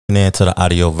Into the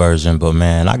audio version, but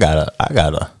man, I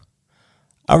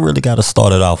really gotta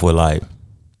start it off with like,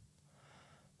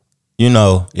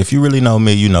 if you really know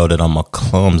me, you know that I'm a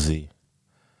clumsy,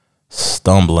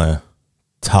 stumbling,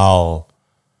 tall,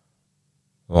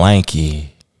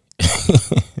 lanky,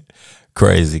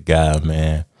 crazy guy,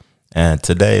 man. And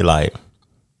today, like,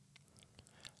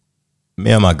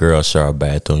 me and my girl share a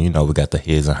bathroom. We got the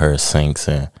his and her sinks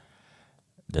and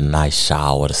the nice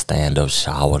shower, the stand-up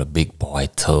shower, the big boy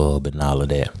tub and all of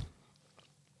that.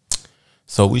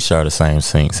 So we share the same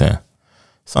sinks, and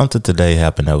something today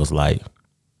happened that was like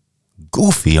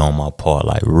goofy on my part,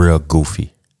 like real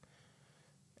goofy.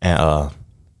 And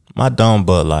my dumb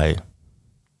butt like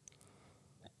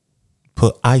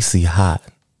put icy hot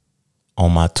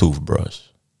on my toothbrush.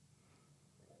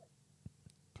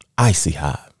 Icy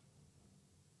hot.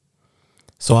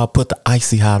 So I put the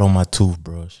icy hot on my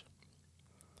toothbrush.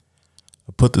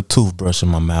 I put the toothbrush in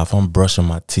my mouth. I'm brushing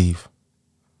my teeth.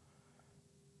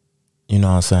 You know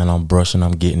what I'm saying? I'm brushing,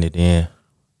 I'm getting it in.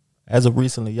 As of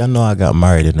recently, y'all know I got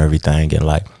married and everything. And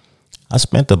like, I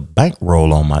spent a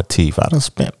bankroll on my teeth. I done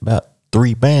spent about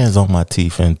 3 bands on my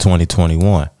teeth in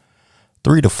 2021.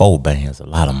 3 to 4 bands, a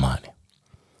lot of money.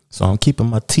 So I'm keeping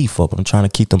my teeth up. I'm trying to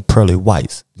keep them pearly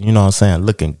whites. You know what I'm saying?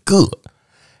 Looking good.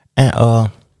 And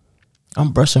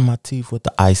I'm brushing my teeth with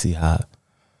the icy hot.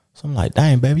 So I'm like,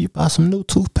 dang, baby, you bought some new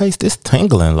toothpaste? It's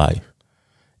tingling like.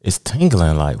 It's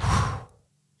tingling like, whew.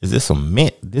 Is this a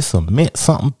mint? This a mint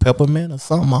something, peppermint or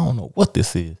something? I don't know what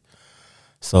this is.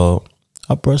 So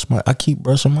I keep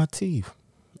brushing my teeth.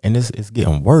 And it's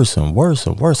getting worse and worse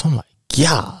and worse. I'm like,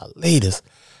 golly, this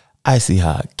icy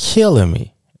hot killing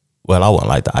me. Well, I wouldn't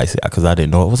like the icy hot because I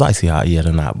didn't know it was icy hot yet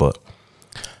or not. But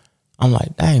I'm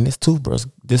like, dang, this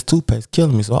toothpaste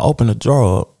killing me. So I open the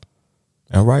drawer up.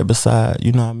 And right beside,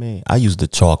 you know what I mean? I use the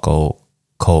charcoal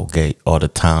Colgate or the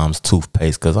Times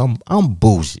toothpaste because I'm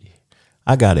bougie.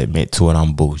 I gotta admit to it,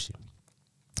 I'm bougie.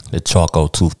 The charcoal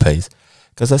toothpaste,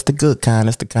 because that's the good kind.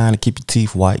 That's the kind that keep your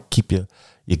teeth white, keep your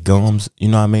gums, you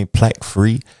know what I mean, plaque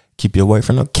free, keep you away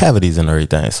from the cavities and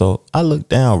everything. So I look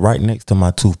down right next to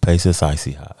my toothpaste. It's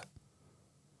icy hot.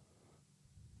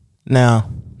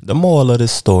 Now, the moral of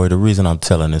this story, the reason I'm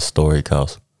telling this story,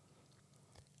 because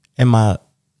in my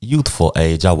youthful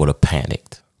age, I would have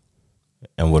panicked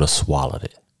and would have swallowed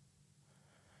it.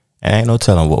 And ain't no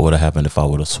telling what would have happened if I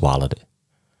would have swallowed it.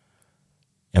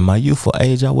 In my youthful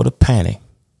age, I would have panicked.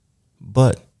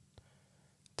 But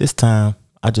this time,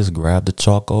 I just grabbed the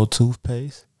charcoal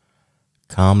toothpaste,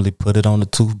 calmly put it on the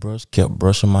toothbrush, kept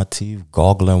brushing my teeth,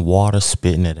 gargling water,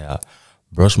 spitting it out.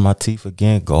 Brush my teeth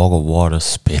again, gargle water,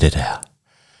 spit it out.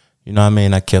 You know what I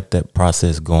mean? I kept that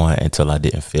process going until I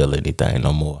didn't feel anything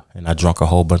no more. And I drank a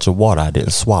whole bunch of water. I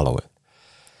didn't swallow it.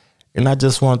 And I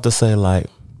just wanted to say, like,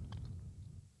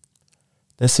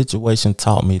 that situation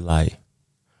taught me, like,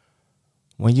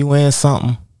 when you in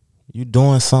something, you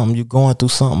doing something, you going through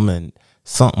something and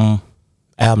something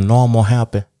abnormal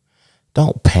happen,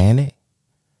 don't panic.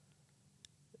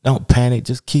 Don't panic.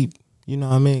 Just keep, you know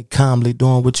what I mean, calmly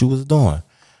doing what you was doing.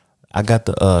 I got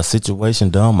the situation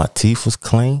done. My teeth was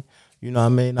clean. You know what I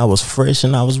mean? I was fresh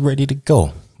and I was ready to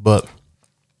go. But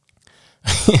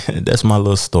that's my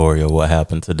little story of what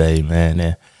happened today, man.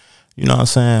 And you know what I'm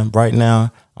saying? Right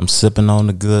now, I'm sipping on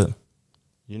the good,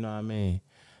 you know what I mean?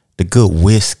 The good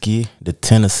whiskey, the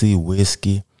Tennessee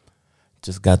whiskey.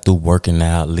 Just got through working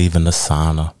out, leaving the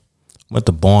sauna. Went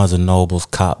to Barnes & Noble's,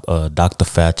 cop Dr.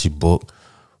 Fauci book,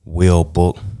 Will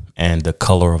book, and The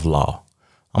Color of Law.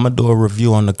 I'm going to do a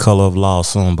review on The Color of Law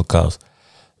soon because,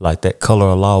 like, that Color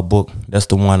of Law book, that's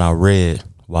the one I read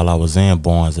while I was in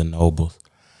Barnes & Noble's.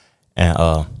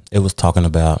 And it was talking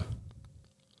about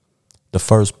the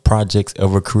first projects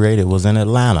ever created was in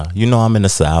Atlanta. You know, I'm in the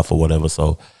South or whatever,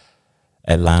 so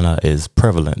Atlanta is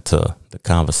prevalent to the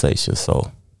conversation.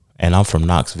 So, and I'm from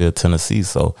Knoxville, Tennessee,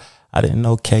 so I didn't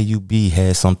know KUB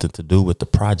had something to do with the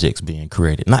projects being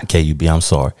created. Not KUB, I'm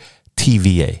sorry.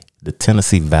 TVA, the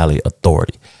Tennessee Valley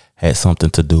Authority, had something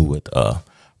to do with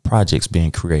projects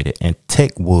being created. And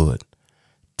Techwood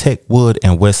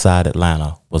in Westside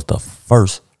Atlanta was the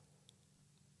first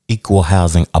equal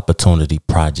housing opportunity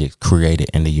project created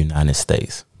in the United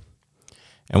States.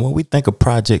 And when we think of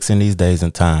projects in these days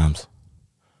and times,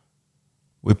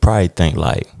 we probably think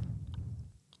like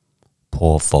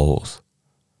poor folks,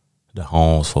 the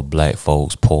homes for black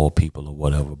folks, poor people or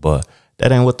whatever. But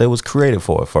that ain't what they was created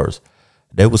for at first.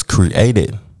 They was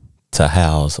created to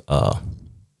house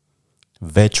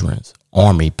veterans,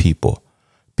 army people,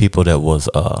 people that was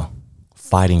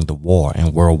fighting the war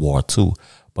in World War II.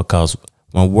 Because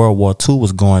when World War II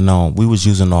was going on, we was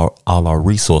using all our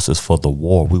resources for the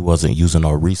war. We wasn't using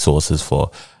our resources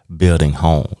for building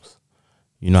homes.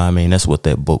 You know what I mean? That's what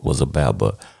that book was about.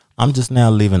 But I'm just now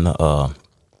leaving the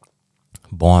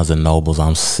Barnes and Nobles.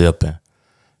 I'm sipping.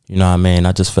 You know what I mean?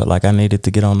 I just felt like I needed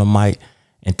to get on the mic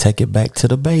and take it back to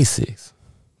the basics.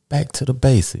 Back to the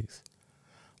basics.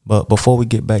 But before we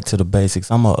get back to the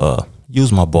basics, I'm going to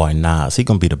use my boy Nas. He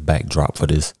going to be the backdrop for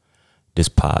this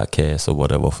podcast or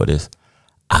whatever, for this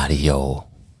audio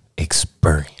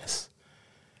experience.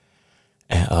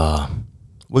 And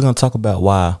we're going to talk about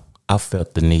why I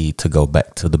felt the need to go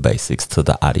back to the basics, to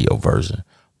the audio version.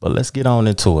 But let's get on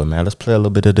into it, man. Let's play a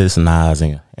little bit of this Nas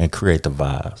and create the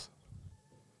vibes.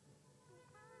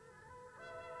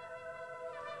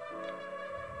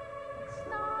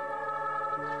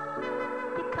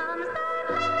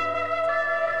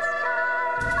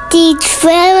 The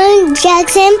Trevor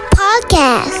Jackson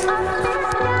Podcast.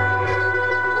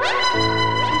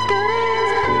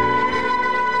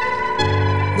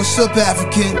 What's up,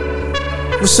 African?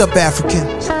 What's up, African?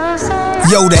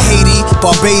 Yo, to Haiti,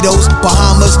 Barbados,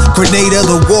 Bahamas, Grenada,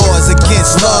 the wars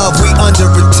against love, we under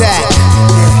attack.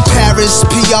 Paris,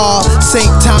 PR, St.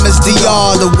 Thomas,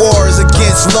 DR, the wars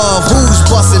against love, who's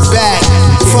busting back?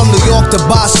 From New York to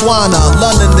Botswana,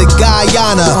 London to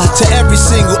Guyana, to every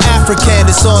single African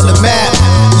that's on the map.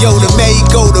 Yo, to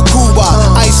Mexico to Cuba,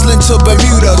 Iceland to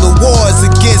Bermuda, the wars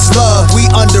against love, we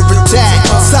under attack.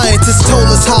 Scientists told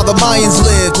us how the Mayans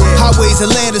lived, highways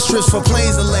and land strips for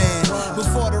plains and land.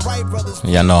 Before the Wright brothers.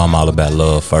 Y'all know I'm all about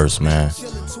love first, man.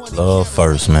 Love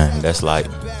first, man. That's like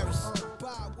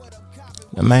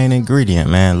the main ingredient,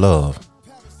 man. Love.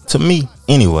 To me,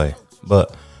 anyway.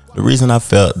 But the reason I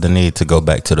felt the need to go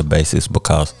back to the basics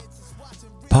because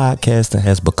podcasting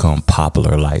has become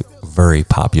popular, like very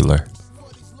popular.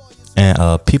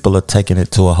 And people are taking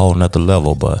it to a whole nother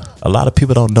level. But a lot of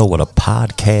people don't know what a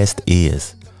podcast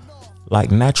is.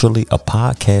 Like, naturally, a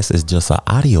podcast is just an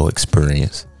audio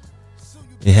experience.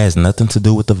 It has nothing to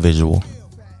do with the visual.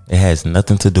 It has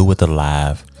nothing to do with the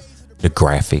live, the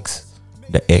graphics,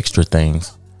 the extra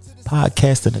things.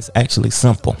 Podcasting is actually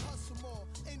simple.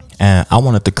 And I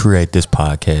wanted to create this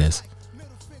podcast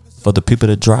for the people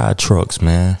that drive trucks,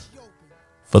 man.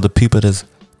 For the people that's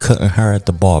cutting hair at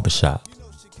the barbershop.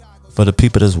 For the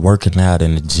people that's working out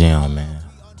in the gym, man.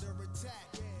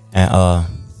 And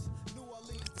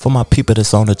for my people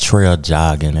that's on the trail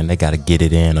jogging and they got to get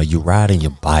it in, or you riding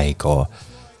your bike, or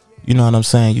you know what I'm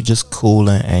saying? You just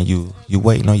cooling and you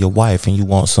waiting on your wife and you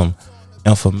want some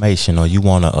information, or you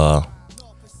want to,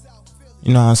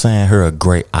 you know what I'm saying, hear a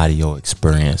great audio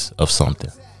experience of something.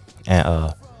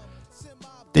 And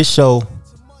this show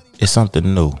is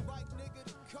something new.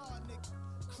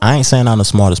 I ain't saying I'm the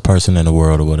smartest person in the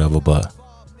world or whatever, but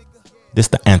this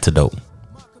the Antidote.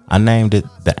 I named it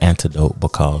the Antidote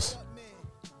because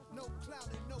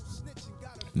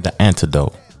the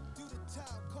antidote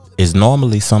is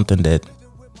normally something that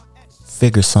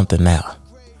figures something out.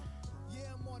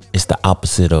 It's the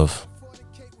opposite of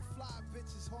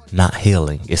not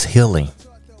healing. It's healing.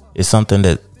 It's something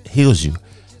that heals you.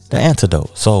 The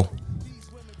antidote. So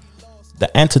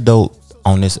the antidote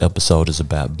on this episode is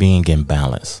about being in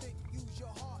balance.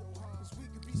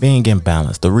 Being in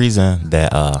balance. The reason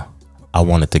that I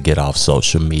wanted to get off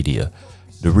social media,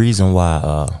 the reason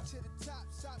why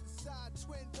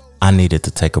I needed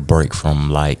to take a break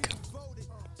from like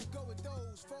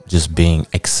just being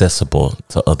accessible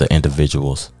to other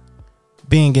individuals.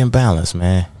 Being in balance,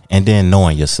 man. And then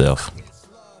knowing yourself.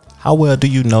 How well do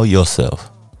you know yourself?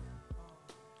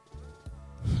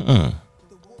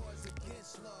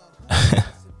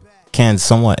 Can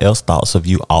someone else's thoughts of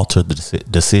you alter the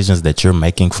decisions that you're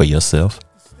making for yourself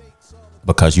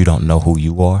because you don't know who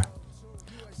you are?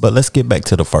 But let's get back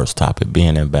to the first topic,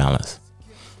 being in balance.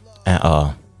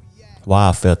 And why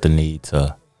I felt the need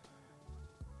to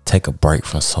take a break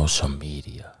from social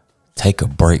media, take a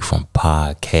break from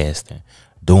podcasting,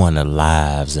 doing the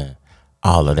lives and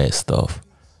all of that stuff.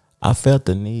 I felt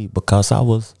the need because I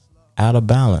was out of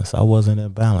balance. I wasn't in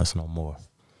balance no more.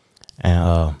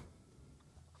 And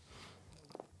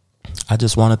I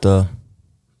just wanted to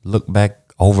look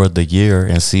back over the year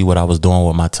and see what I was doing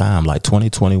with my time. Like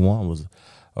 2021 was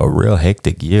a real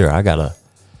hectic year. I got a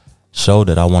show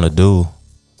that I want to do,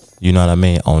 you know what I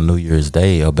mean, on New Year's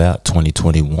Day about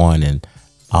 2021 and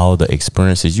all the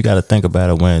experiences. You got to think about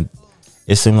it, when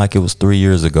it seemed like it was 3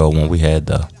 years ago when we had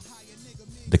the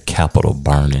Capitol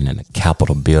burning and the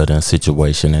Capitol building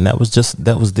situation. And that was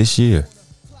this year.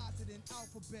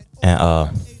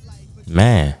 And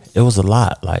man, it was a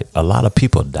lot. Like, a lot of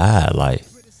people died. Like,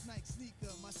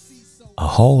 a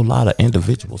whole lot of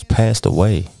individuals passed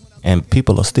away. And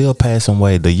people are still passing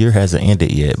away. The year hasn't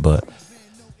ended yet. But,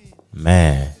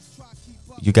 man,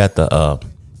 you got the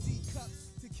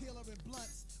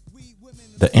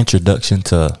the introduction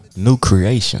to new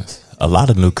creations, a lot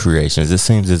of new creations. It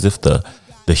seems as if the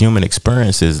human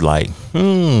experience is like,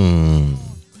 being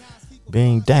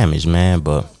damaged, man.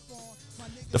 But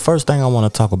the first thing I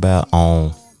want to talk about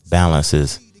on balance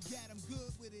is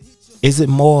it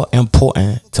more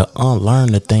important to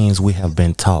unlearn the things we have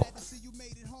been taught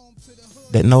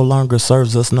that no longer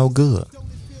serves us no good?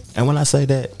 And when I say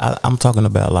that, I'm talking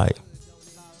about like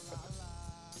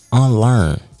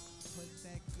unlearn.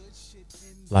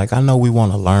 Like, I know we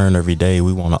want to learn every day.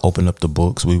 We want to open up the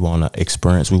books. We want to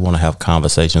experience. We want to have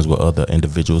conversations with other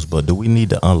individuals. But do we need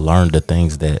to unlearn the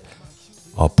things that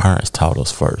our parents taught us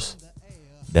first,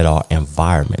 that our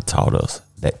environment taught us,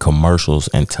 that commercials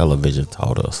and television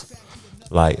taught us?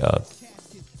 Like,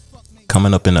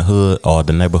 coming up in the hood or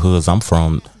the neighborhoods I'm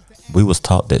from, we was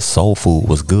taught that soul food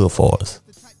was good for us,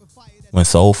 when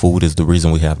soul food is the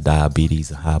reason we have diabetes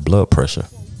and high blood pressure.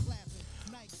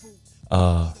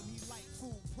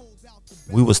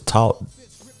 We was taught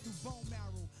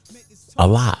a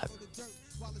lot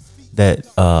that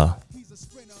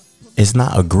it's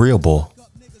not agreeable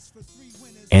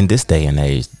in this day and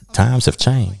age. Times have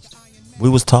changed. We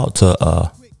was taught to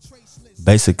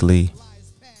basically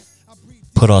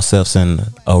put ourselves in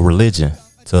a religion,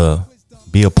 to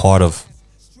be a part of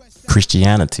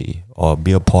Christianity or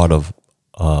be a part of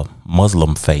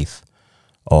Muslim faith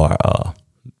or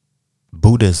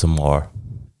Buddhism or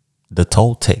the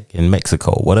Toltec in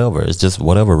Mexico, whatever. It's just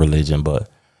whatever religion. But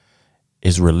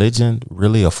is religion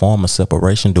really a form of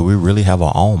separation? Do we really have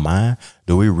our own mind?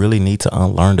 Do we really need to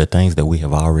unlearn the things that we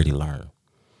have already learned?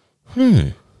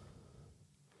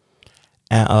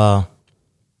 And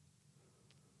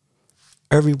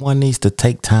everyone needs to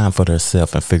take time for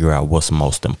themselves and figure out what's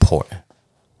most important.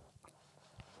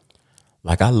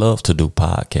 Like, I love to do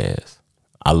podcasts.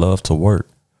 I love to work.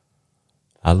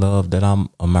 I love that I'm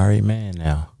a married man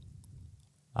now.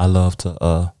 I love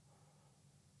to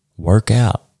work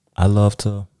out. I love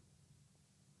to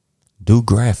do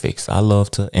graphics. I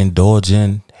love to indulge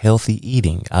in healthy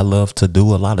eating. I love to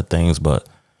do a lot of things, but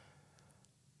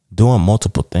doing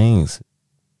multiple things.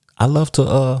 I love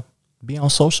to be on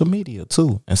social media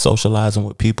too and socializing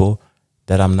with people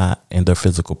that I'm not in their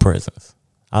physical presence.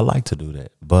 I like to do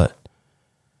that, but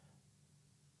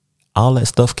all that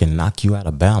stuff can knock you out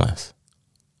of balance.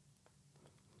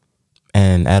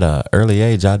 And at an early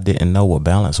age, I didn't know what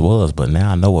balance was, but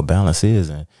now I know what balance is.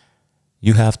 And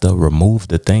you have to remove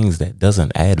the things that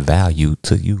doesn't add value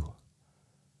to you.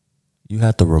 You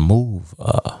have to remove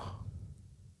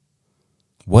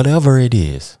whatever it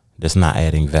is that's not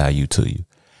adding value to you.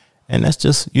 And that's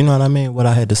just, you know what I mean? What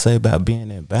I had to say about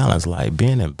being in balance. Like,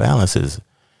 being in balance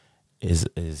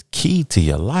is key to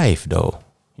your life, though.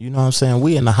 You know what I'm saying?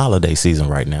 We in the holiday season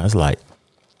right now. It's like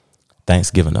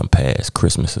Thanksgiving done passed.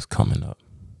 Christmas is coming up.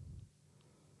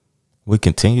 We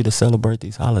continue to celebrate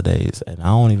these holidays, and I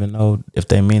don't even know if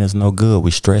they mean us no good.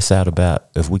 We stress out about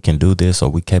if we can do this or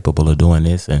we capable of doing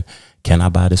this, and can I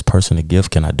buy this person a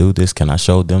gift? Can I do this? Can I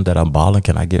show them that I'm balling?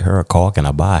 Can I get her a car? Can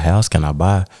I buy a house? Can I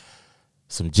buy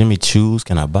some Jimmy Choos?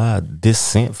 Can I buy this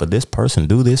scent for this person?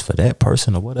 Do this for that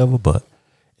person or whatever? But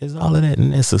is all of that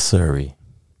necessary?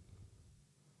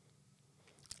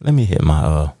 Let me hit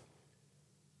my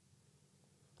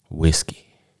whiskey.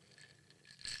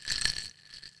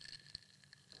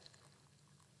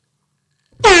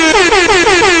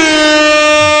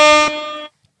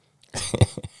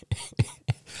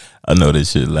 I know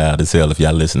this shit loud as hell if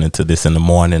y'all listening to this in the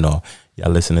morning or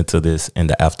y'all listening to this in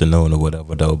the afternoon or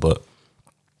whatever though. But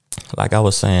like I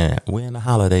was saying, we're in the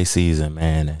holiday season,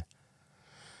 man. And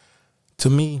to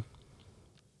me,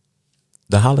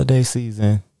 the holiday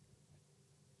season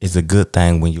is a good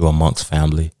thing when you're amongst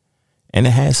family. And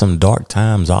it has some dark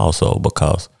times also,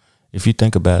 because if you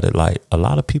think about it, like a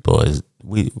lot of people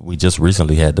we just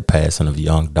recently had the passing of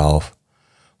young Dolph.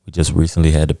 We just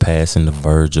recently had the passing of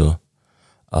Virgil.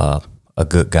 A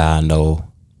good guy I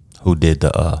know who did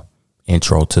the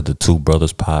intro to the Two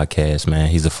Brothers podcast, man.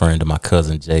 He's a friend of my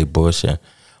cousin Jay Bush and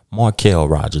Markel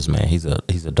Rogers, man. He's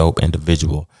a dope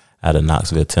individual out of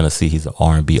Knoxville, Tennessee. He's an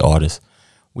R&B artist.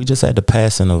 We just had the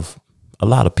passing of a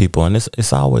lot of people, and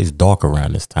it's always dark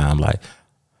around this time. Like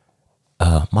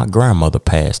my grandmother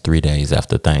passed 3 days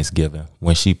after Thanksgiving.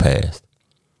 When she passed,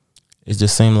 it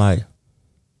just seemed like,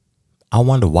 I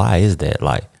wonder why is that?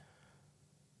 Like,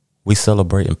 we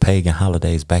celebrating pagan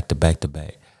holidays back to back to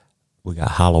back. We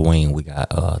got Halloween, we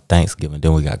got Thanksgiving,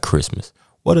 then we got Christmas.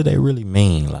 What do they really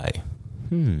mean? Like,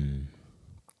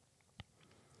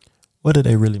 what do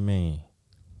they really mean?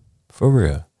 For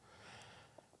real.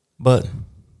 But,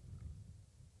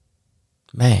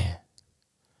 man,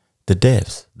 the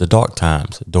deaths, the dark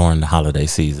times during the holiday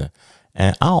season.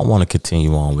 And I don't want to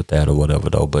continue on with that or whatever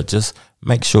though, but just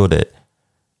make sure that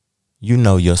you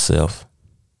know yourself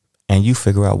and you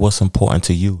figure out what's important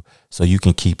to you so you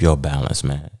can keep your balance,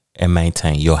 man, and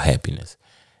maintain your happiness.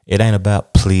 It ain't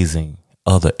about pleasing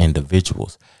other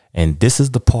individuals. And this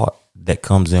is the part that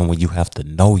comes in when you have to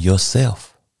know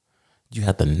yourself. You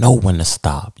have to know when to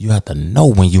stop. You have to know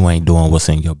when you ain't doing what's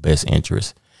in your best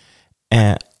interest.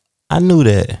 And I knew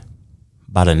that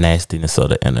by the nastiness of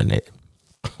the internet.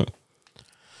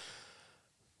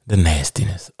 The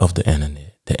nastiness of the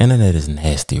internet. The internet is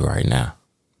nasty right now.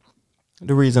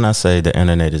 The reason I say the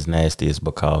internet is nasty is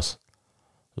because,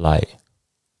 like,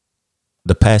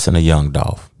 the passing of Young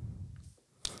Dolph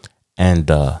and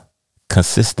the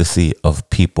consistency of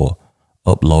people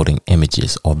uploading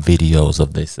images or videos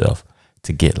of themselves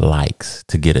to get likes,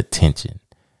 to get attention.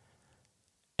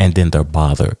 And then they're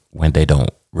bothered when they don't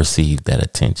receive that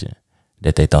attention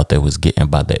that they thought they was getting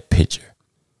by that picture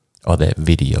or that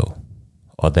video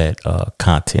or that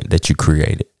content that you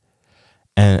created.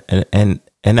 And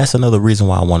that's another reason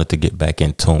why I wanted to get back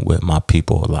in tune with my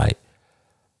people, like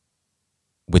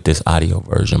with this audio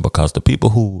version, because the people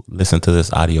who listen to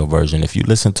this audio version, if you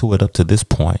listen to it up to this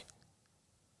point,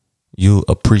 you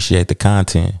appreciate the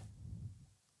content.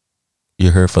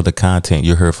 You're here for the content.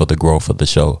 You're here for the growth of the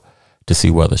show, to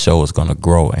see where the show is going to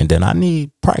grow. And then I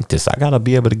need practice. I got to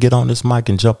be able to get on this mic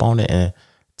and jump on it and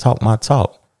talk my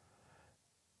talk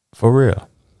for real.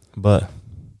 But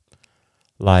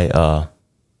like, I'm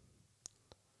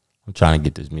trying to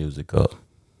get this music up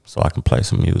so I can play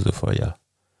some music for y'all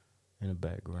in the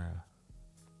background.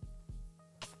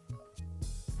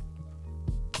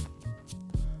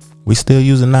 We still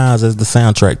using Nas as the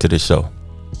soundtrack to this show.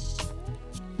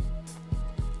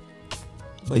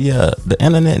 But yeah, the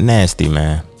internet nasty,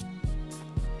 man.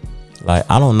 Like,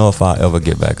 I don't know if I'll ever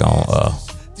get back on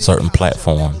certain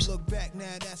platforms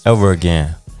ever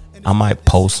again. I might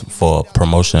post for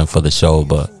promotion for the show,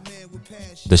 but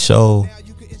the show,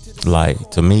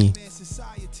 like, to me,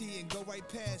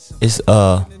 it's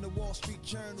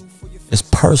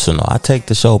personal. I take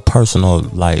the show personal,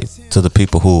 like, to the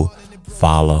people who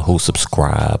follow, who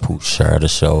subscribe, who share the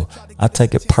show. I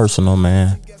take it personal,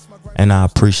 man. And I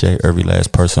appreciate every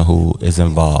last person who is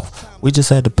involved. We just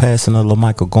had the passing of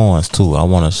LaMichael Goins too. I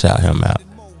want to shout him out.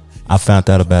 I found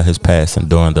out about his passing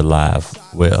during the live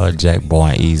with Jack Boy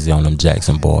and Easy on them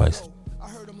Jackson Boys.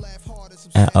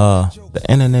 And the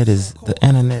internet is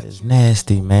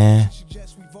nasty, man.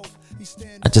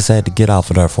 I just had to get off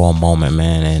of there for a moment,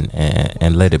 man,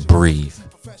 and let it breathe.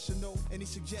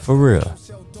 For real.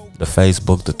 The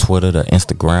Facebook, the Twitter, the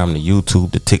Instagram, the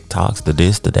YouTube, the TikToks, the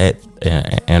this, the that,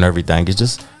 and everything. It's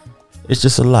just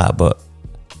a lot. But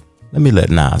let me let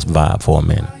Nas vibe for a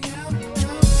minute.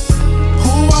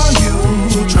 Who are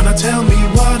you? Trying to tell me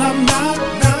what I'm not.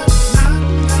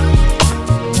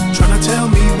 Trying to tell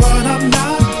me what I'm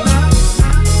not.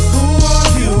 Who are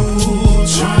you?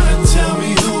 Trying to tell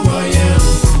me who I am.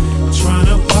 Trying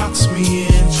to box me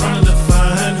in. Trying to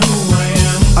find who I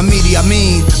am.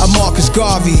 I'm Marcus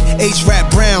Garvey,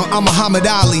 H-Rap Brown, I'm Muhammad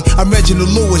Ali, I'm Reginald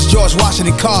Lewis, George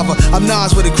Washington Carver, I'm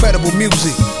Nas with incredible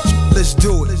music. Let's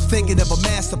do it. Thinking of a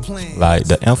master plan. Like,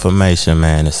 the information,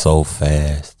 man, is so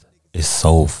fast. It's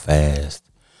so fast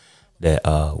that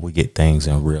we get things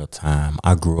in real time.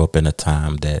 I grew up in a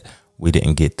time that we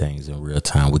didn't get things in real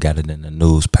time. We got it in the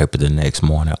newspaper the next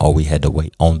morning, or we had to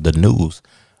wait on the news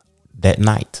that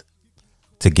night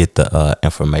to get the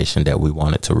information that we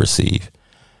wanted to receive.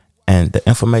 And the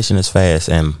information is fast,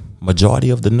 and majority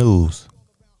of the news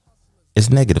is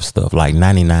negative stuff, like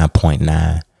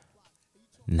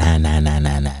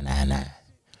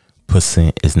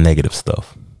 99.9999999% is negative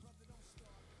stuff.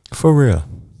 For real.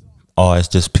 Or it's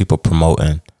just people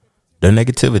promoting their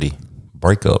negativity,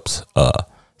 breakups,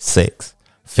 sex,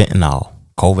 fentanyl,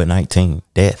 COVID-19,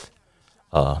 death.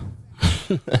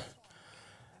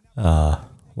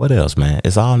 What else, man?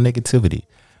 It's all negativity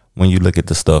when you look at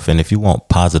the stuff. And if you want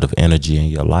positive energy in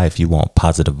your life, you want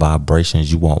positive vibrations,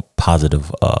 you want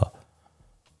positive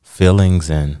feelings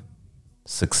and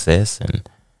success, and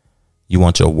you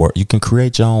want your work, you can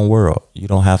create your own world. You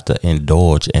don't have to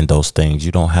indulge in those things.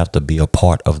 You don't have to be a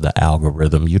part of the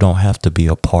algorithm. You don't have to be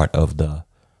a part of the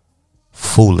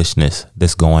foolishness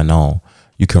that's going on.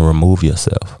 You can remove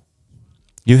yourself.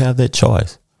 You have that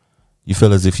choice. You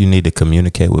feel as if you need to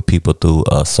communicate with people through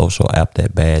a social app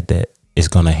that bad that it's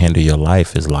going to hinder your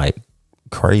life is like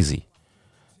crazy.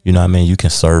 You know what I mean? You can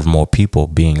serve more people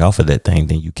being off of that thing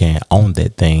than you can own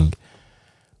that thing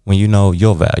when you know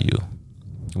your value,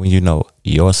 when you know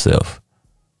yourself.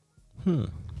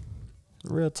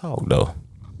 Real talk, though.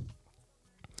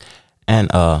 And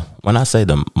when I say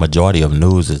the majority of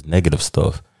news is negative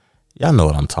stuff, y'all know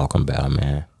what I'm talking about,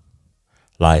 man.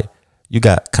 Like, you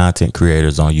got content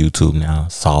creators on YouTube now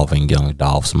solving Young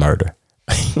Dolph's murder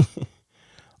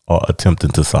or attempting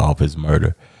to solve his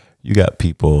murder. You got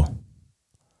people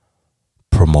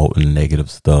promoting negative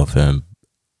stuff and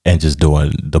just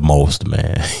doing the most,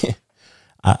 man.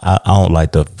 I don't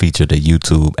like to feature the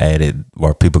YouTube added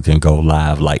where people can go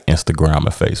live like Instagram and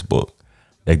Facebook.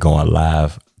 They're going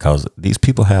live because these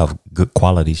people have good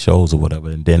quality shows or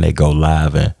whatever, and then they go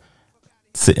live and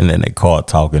sitting in their car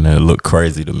talking, and it look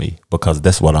crazy to me because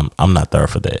that's what I'm not there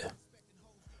for that,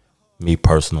 me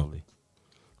personally.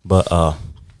 But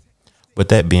with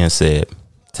that being said,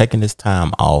 taking this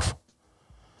time off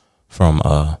from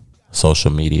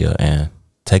social media and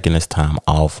taking this time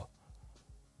off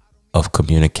of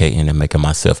communicating and making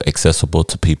myself accessible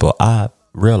to people, I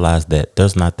realized that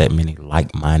there's not that many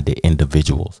like-minded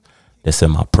individuals that's in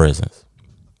my presence.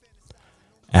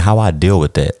 And how I deal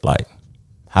with that, like,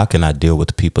 how can I deal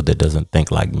with people that doesn't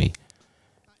think like me?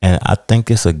 And I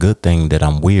think it's a good thing that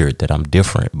I'm weird, that I'm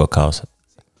different, because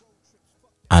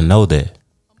I know that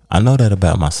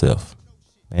about myself.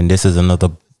 And this is another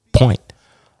point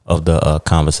of the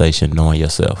conversation, knowing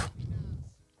yourself.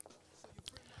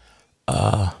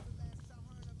 I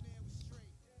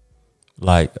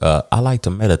like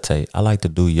to meditate. I like to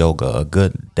do yoga. A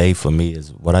good day for me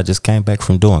is what I just came back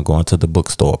from doing, going to the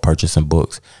bookstore, purchasing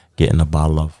books, getting a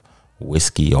bottle of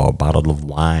whiskey or a bottle of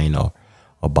wine or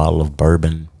a bottle of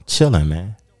bourbon, chilling,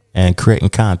 man, and creating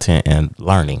content and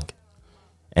learning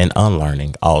and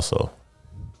unlearning also.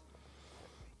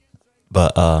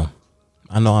 But I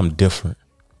know I'm different,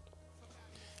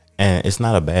 and it's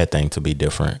not a bad thing to be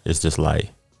different. It's just like,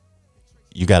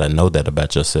 you got to know that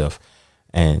about yourself.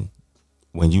 And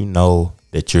when you know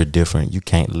that you're different, you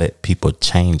can't let people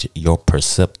change your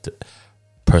perception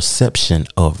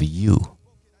of you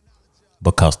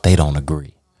because they don't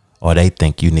agree, or they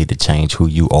think you need to change who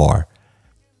you are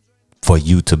for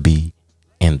you to be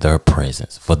in their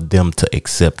presence, for them to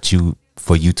accept you,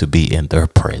 for you to be in their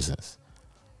presence.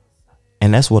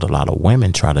 And that's what a lot of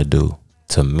women try to do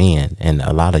to men. And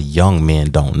a lot of young men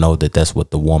don't know that that's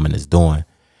what the woman is doing.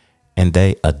 And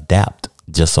they adapt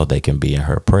just so they can be in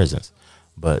her presence.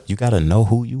 But you got to know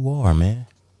who you are, man.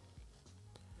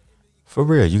 For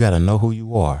real, you got to know who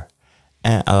you are.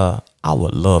 And I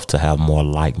would love to have more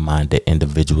like-minded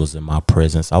individuals in my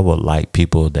presence. I would like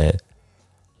people that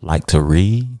like to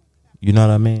read, you know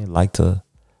what I mean? Like to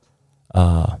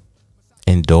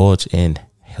indulge in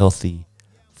healthy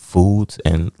foods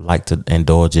and like to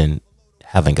indulge in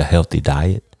having a healthy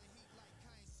diet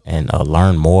and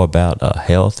learn more about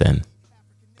health and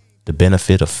the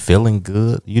benefit of feeling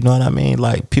good. You know what I mean?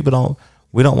 Like, we don't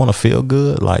want to feel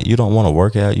good. Like, you don't want to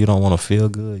work out. You don't want to feel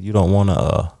good. You don't want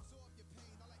to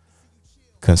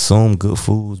consume good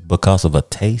foods because of a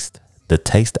taste. The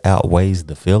taste outweighs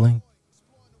the feeling.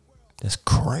 That's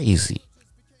crazy.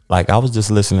 Like, I was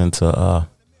just listening to a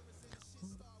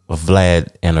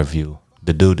Vlad interview.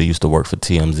 The dude that used to work for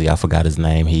TMZ, I forgot his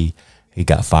name. He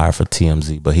got fired for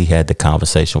TMZ, but he had the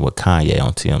conversation with Kanye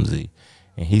on TMZ.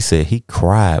 And he said he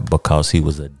cried because he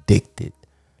was addicted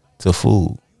to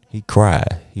food. He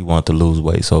cried. He wanted to lose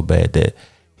weight so bad that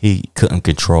he couldn't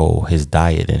control his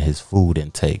diet and his food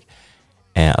intake.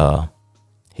 And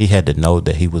he had to know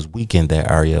that he was weak in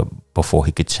that area before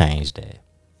he could change that.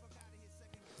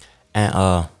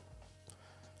 And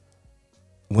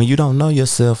when you don't know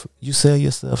yourself, you sell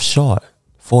yourself short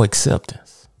for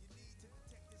acceptance.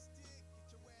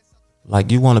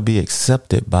 Like, you want to be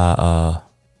accepted by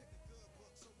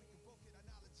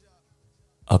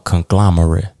a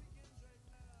conglomerate,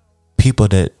 people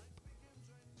that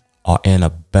are in a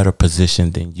better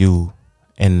position than you.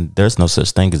 And there's no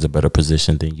such thing as a better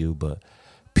position than you, but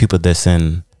people that's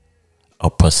in a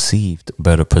perceived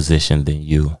better position than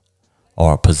you,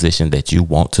 or a position that you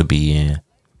want to be in,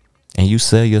 and you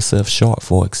sell yourself short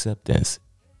for acceptance.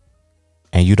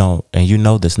 And you know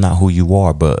that's not who you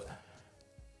are, but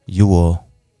you will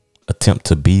attempt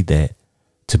to be that,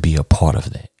 to be a part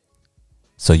of that,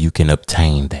 so you can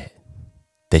obtain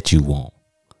that you want.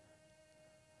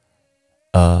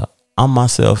 I'm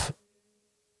myself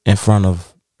in front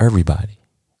of everybody.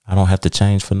 I don't have to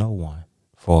change for no one.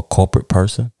 For a corporate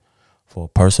person, for a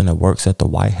person that works at the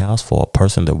White House, for a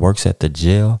person that works at the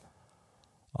jail,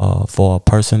 for a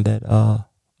person that a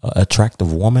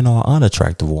attractive woman or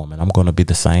unattractive woman, I'm going to be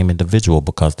the same individual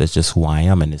because that's just who I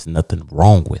am, and there's nothing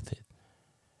wrong with it.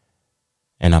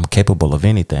 And I'm capable of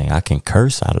anything. I can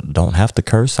curse. I don't have to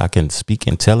curse. I can speak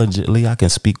intelligently. I can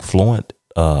speak fluent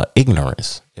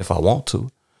ignorance if I want to.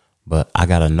 But I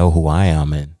got to know who I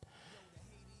am. And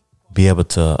be able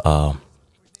to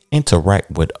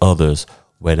interact with others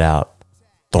without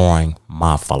throwing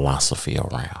my philosophy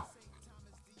around.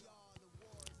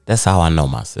 That's how I know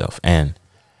myself. And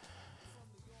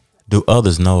do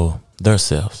others know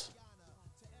themselves?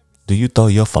 Do you throw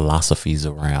your philosophies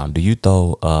around? Do you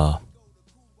throw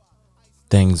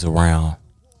things around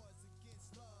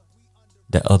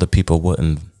that other people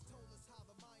wouldn't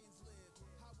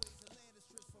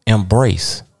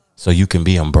embrace so you can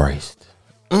be embraced?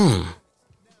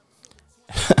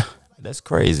 That's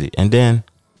crazy. And then,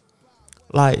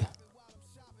 like,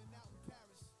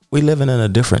 we living in a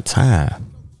different time.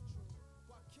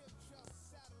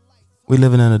 We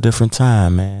living in a different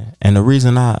time, man. And the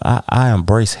reason I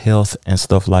embrace health and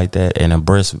stuff like that, and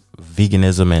embrace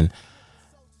veganism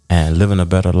and living a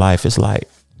better life, it's like,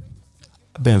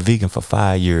 I've been vegan for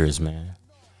 5 years, man.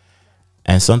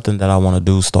 And something that I want to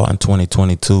do starting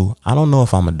 2022, I don't know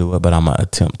if I'm going to do it, but I'm going to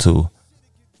attempt to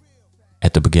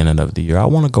at the beginning of the year. I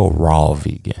want to go raw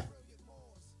vegan.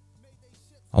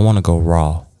 I want to go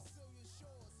raw.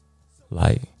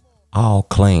 Like, all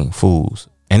clean foods.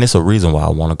 And it's a reason why I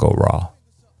want to go raw.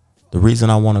 The reason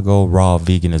I want to go raw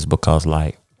vegan is because,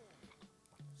 like,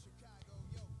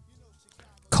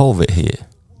 COVID hit.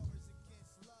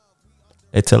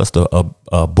 They tell us to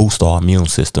boost our immune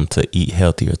system, to eat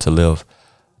healthier, to live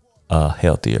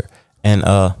healthier. And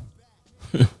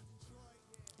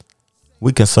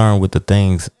we concerned with the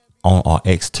things on our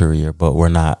exterior, but we're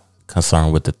not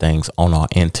concerned with the things on our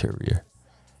interior.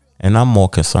 And I'm more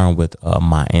concerned with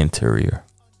my interior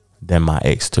than my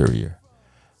exterior.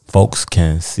 Folks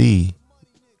can see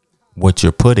what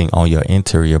you're putting on your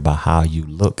interior by how you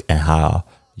look and how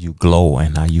you glow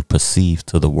and how you perceive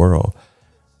to the world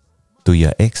through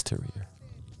your exterior.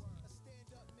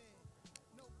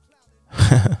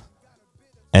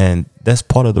 And that's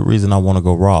part of the reason I want to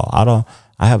go raw.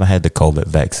 I haven't had the COVID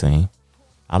vaccine.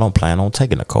 I don't plan on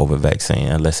taking the COVID vaccine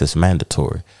unless it's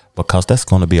mandatory, because that's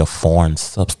going to be a foreign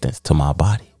substance to my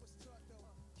body.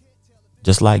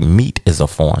 Just like meat is a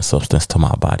foreign substance to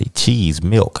my body. Cheese,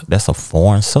 milk, that's a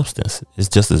foreign substance. It's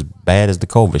just as bad as the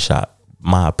COVID shot,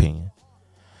 my opinion.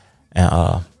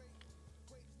 And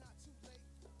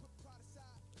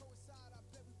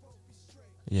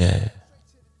yeah,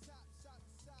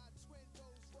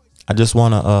 I just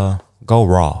want to go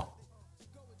raw.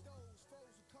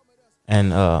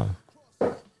 And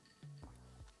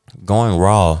going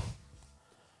raw,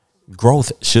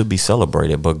 growth should be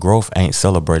celebrated, but growth ain't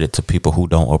celebrated to people who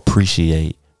don't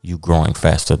appreciate you growing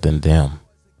faster than them.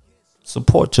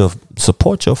 Support your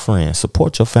friends,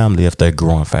 support your family if they're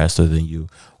growing faster than you,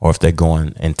 or if they're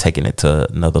going and taking it to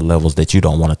another levels that you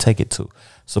don't want to take it to.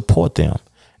 Support them.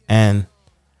 And,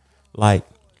 like,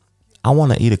 I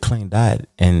want to eat a clean diet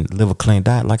and live a clean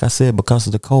diet, like I said, because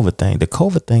of the COVID thing. The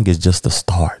COVID thing is just the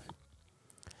start.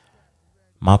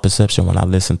 My perception when I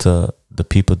listen to the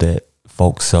people that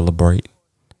folks celebrate,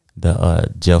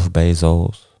 the Jeff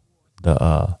Bezos,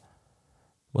 the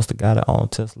what's the guy that owns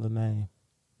Tesla name?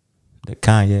 That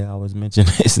Kanye always mention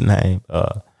his name.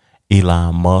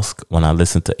 Elon Musk. When I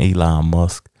listen to Elon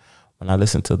Musk, when I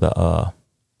listen to the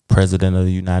President of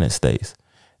the United States,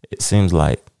 it seems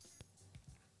like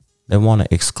they want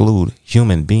to exclude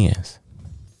human beings.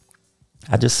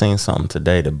 I just seen something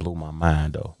today that blew my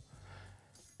mind though.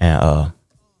 And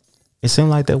it seemed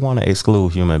like they want to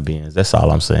exclude human beings. That's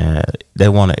all I'm saying. They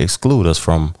want to exclude us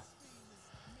from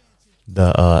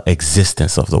the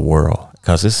existence of the world,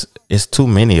 because it's too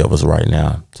many of us right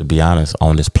now, to be honest,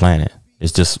 on this planet.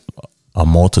 It's just a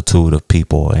multitude of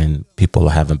people, and people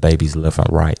are having babies left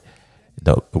and right.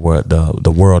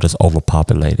 The world is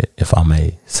overpopulated, if I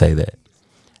may say that.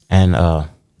 And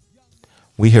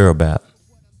we hear about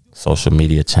social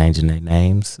media changing their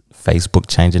names, Facebook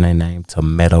changing their name to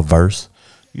Metaverse.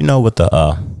 You know what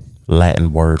the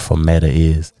Latin word for meta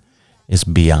is? It's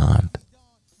beyond.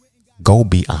 Go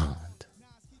beyond.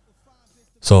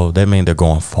 So that means they're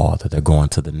going farther. They're going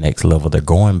to the next level. They're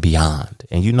going beyond.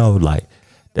 And you know, like,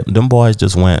 them boys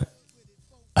just went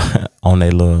on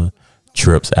their little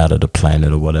trips out of the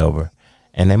planet or whatever.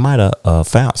 And they might have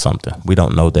found something. We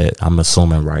don't know that. I'm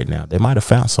assuming right now. They might have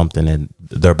found something and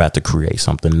they're about to create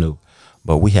something new.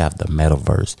 But we have the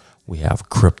metaverse. We have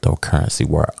cryptocurrency,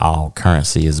 where all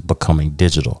currency is becoming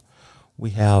digital. We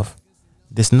have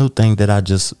this new thing that I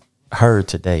just heard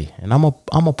today. And I'm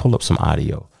gonna pull up some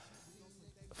audio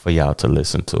for y'all to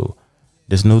listen to.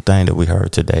 This new thing that we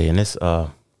heard today. And it's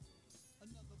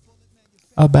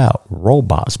about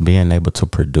robots being able to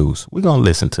produce. We're going to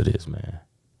listen to this, man.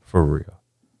 For real.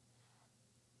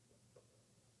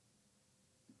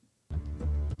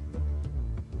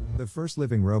 The first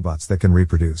living robots that can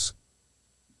reproduce.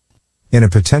 In a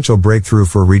potential breakthrough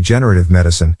for regenerative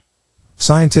medicine,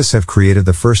 scientists have created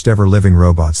the first ever living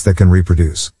robots that can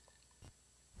reproduce.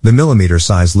 The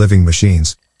millimeter-sized living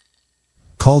machines,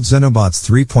 called Xenobots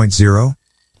 3.0,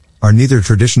 are neither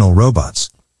traditional robots,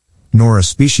 nor a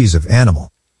species of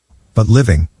animal, but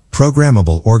living,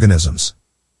 programmable organisms.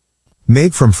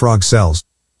 Made from frog cells,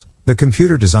 the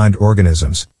computer-designed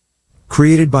organisms,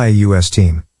 created by a U.S.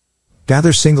 team,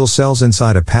 gather single cells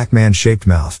inside a Pac-Man-shaped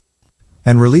mouth,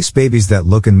 and release babies that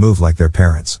look and move like their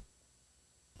parents.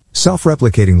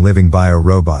 Self-replicating living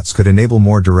bio-robots could enable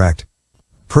more direct,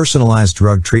 personalized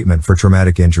drug treatment for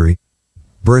traumatic injury,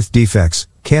 birth defects,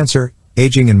 cancer,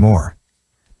 aging and more.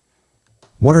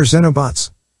 What are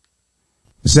Xenobots?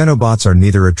 Xenobots are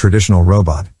neither a traditional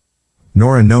robot,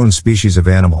 nor a known species of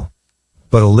animal,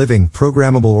 but a living,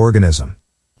 programmable organism.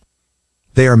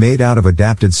 They are made out of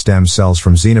adapted stem cells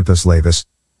from Xenopus laevis,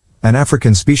 an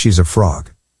African species of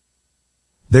frog.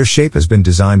 Their shape has been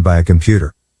designed by a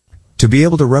computer to be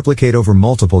able to replicate over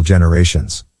multiple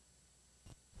generations.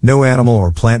 No animal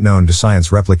or plant known to science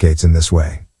replicates in this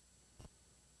way.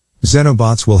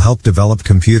 Xenobots will help develop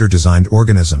computer-designed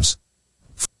organisms.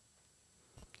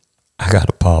 I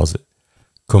gotta pause it.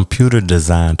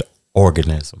 Computer-designed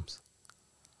organisms.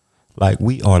 Like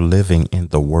we are living in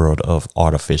the world of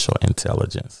artificial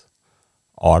intelligence.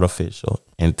 Artificial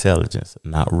intelligence,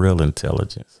 not real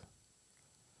intelligence,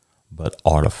 but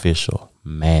artificial,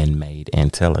 man-made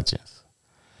intelligence.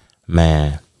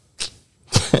 Man,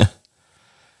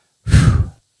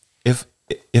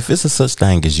 if it's a such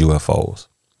thing as UFOs,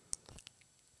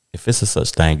 if it's a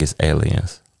such thing as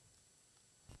aliens,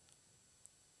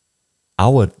 I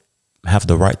would have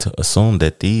the right to assume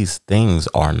that these things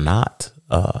are not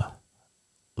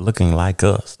looking like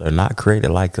us. They're not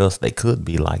created like us. They could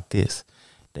be like this.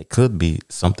 They could be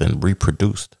something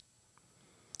reproduced.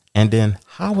 And then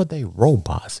how are they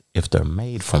robots if they're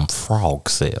made from frog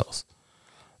cells?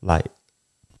 Like,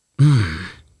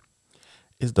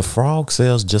 is the frog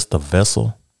cells just a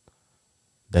vessel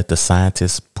that the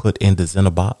scientists put in the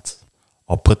Xenobots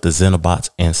or put the Xenobots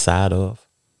inside of?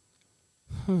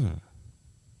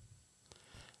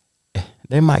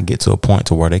 They might get to a point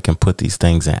to where they can put these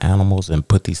things in animals and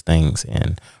put these things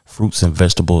in fruits and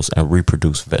vegetables and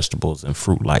reproduce vegetables and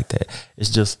fruit like that. It's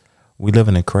just, we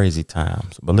living in crazy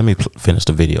times. But let me finish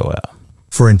the video out.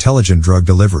 For intelligent drug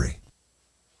delivery.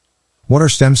 What are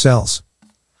stem cells?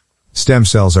 Stem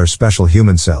cells are special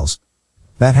human cells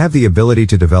that have the ability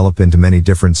to develop into many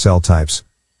different cell types,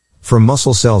 from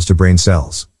muscle cells to brain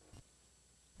cells.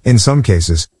 In some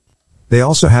cases, they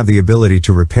also have the ability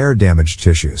to repair damaged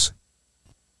tissues.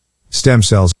 Stem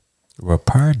cells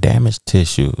Repair damaged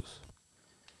tissues.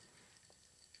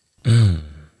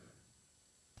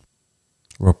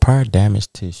 Repair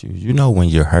damaged tissues. You know, when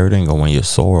you're hurting or when you're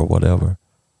sore or whatever.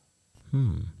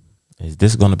 Is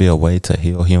this going to be a way to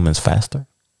heal humans faster?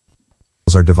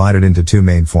 are divided into two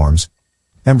main forms: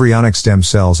 embryonic stem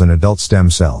cells and adult stem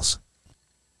cells.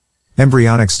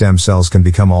 Embryonic stem cells can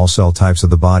become all cell types of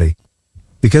the body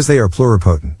because they are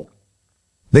pluripotent.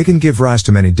 They can give rise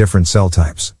to many different cell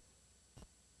types.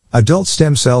 Adult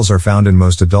stem cells are found in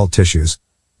most adult tissues,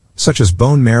 such as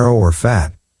bone marrow or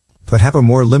fat, but have a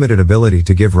more limited ability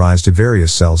to give rise to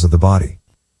various cells of the body.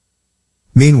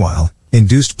 Meanwhile,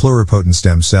 induced pluripotent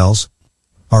stem cells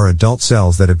are adult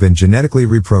cells that have been genetically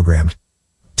reprogrammed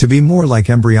to be more like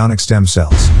embryonic stem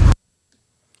cells.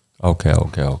 Okay.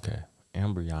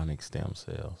 Embryonic stem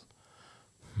cells.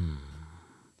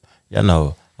 You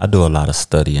know, I do a lot of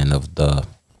studying of the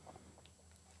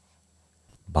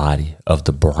body, of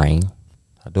the brain.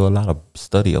 I do a lot of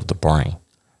study of the brain.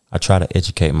 I try to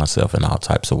educate myself in all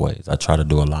types of ways. I try to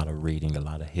do a lot of reading, a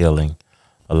lot of healing,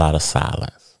 a lot of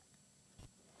silence.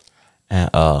 And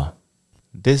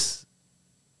this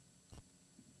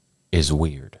is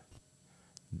weird.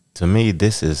 To me,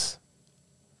 this is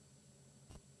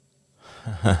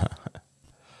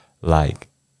like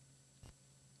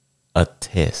a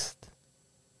test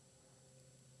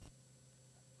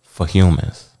for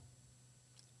humans.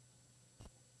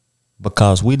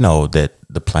 Because we know that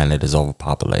the planet is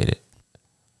overpopulated.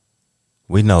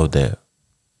 We know that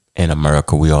in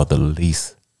America, we are the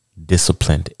least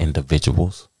disciplined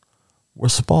individuals. We're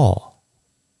spoiled.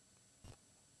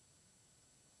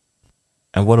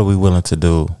 And what are we willing to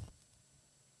do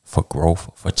for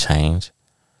growth, for change,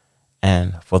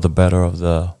 and for the better of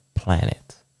the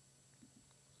planet?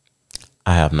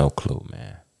 I have no clue,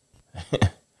 man.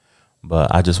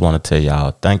 But I just want to tell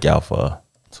y'all, thank y'all for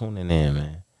tuning in,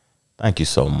 man. Thank you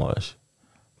so much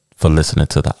for listening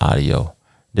to the audio.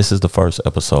 This is the first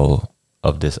episode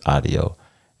of this audio.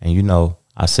 And you know,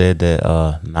 I said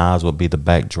that Nas would be the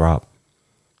backdrop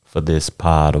for this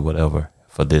pod or whatever,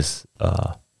 for this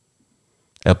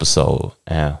episode.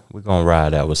 And we're going to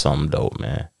ride out with something dope,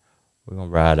 man. We're going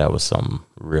to ride out with something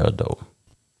real dope.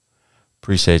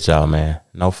 Appreciate y'all, man.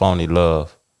 No phony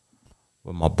love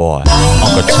with my boy,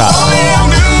 Uncle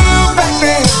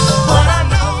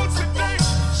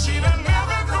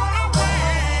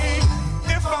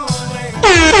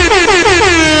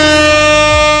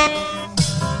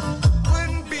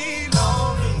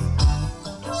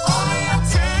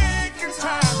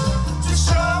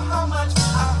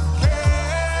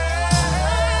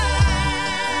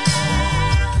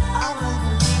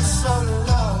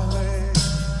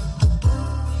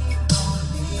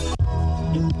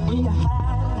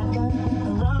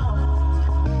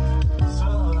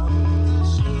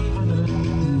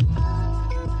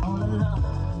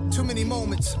Too many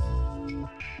moments.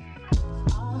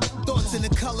 Thoughts in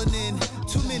the coloring.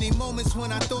 Too many moments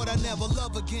when I thought I'd never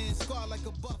love again. Scar like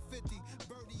a buck 50.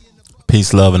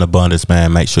 Peace, love, and abundance,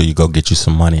 man. Make sure you go get you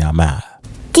some money. I'm out.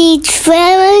 The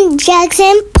Trevor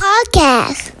Jackson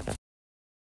Podcast.